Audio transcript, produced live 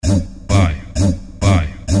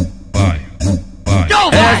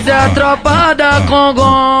Essa é a tropa da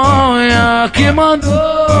Congonha que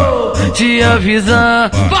mandou te avisar.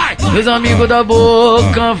 Vai! Meus amigos da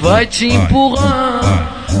Boca vai te empurrar.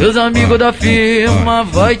 Meus amigos da firma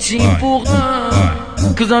vai te empurrar.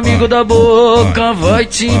 Que os amigos da Boca vai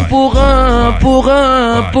te empurrar,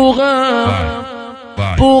 empurrar, empurrar,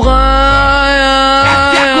 empurrar.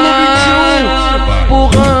 É século XXI.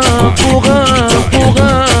 Empurrar, empurrar,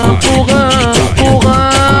 empurrar, empurrar,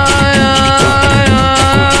 empurrar.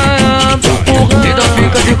 Então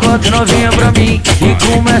fica de quatro novinha pra mim e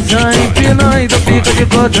começa a empinar. Então fica de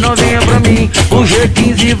quatro novinha pra mim. O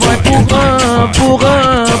G15 vai empurrar,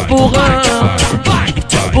 empurrar, empurrar,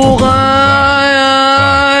 empurrar.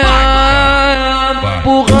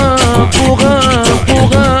 Empurrar, empurrar,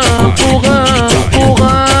 empurrar,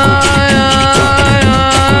 empurrar.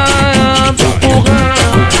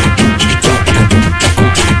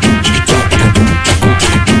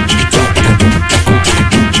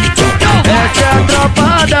 Essa é a tropa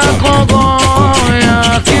da Congonha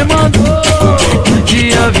que mandou te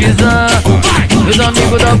avisar. Meus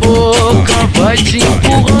amigos da Boca vai te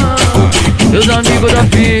empurrar. Meus amigos da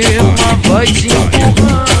firma vai te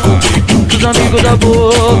empurrar. Os amigos da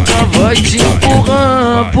Boca vai te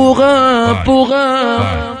empurrar, empurrar,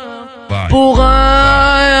 empurrar,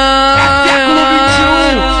 empurrar. É século XXI.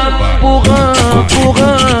 Empurrar,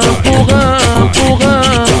 empurrar, empurrar,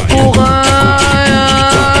 empurrar, empurrar.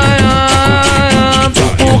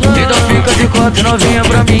 Então fica de quatro novinha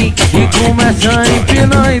pra mim e começa a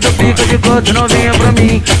empinar. Então fica de quatro novinha pra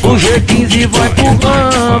mim. O G15 vai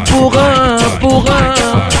empurrar, empurrar.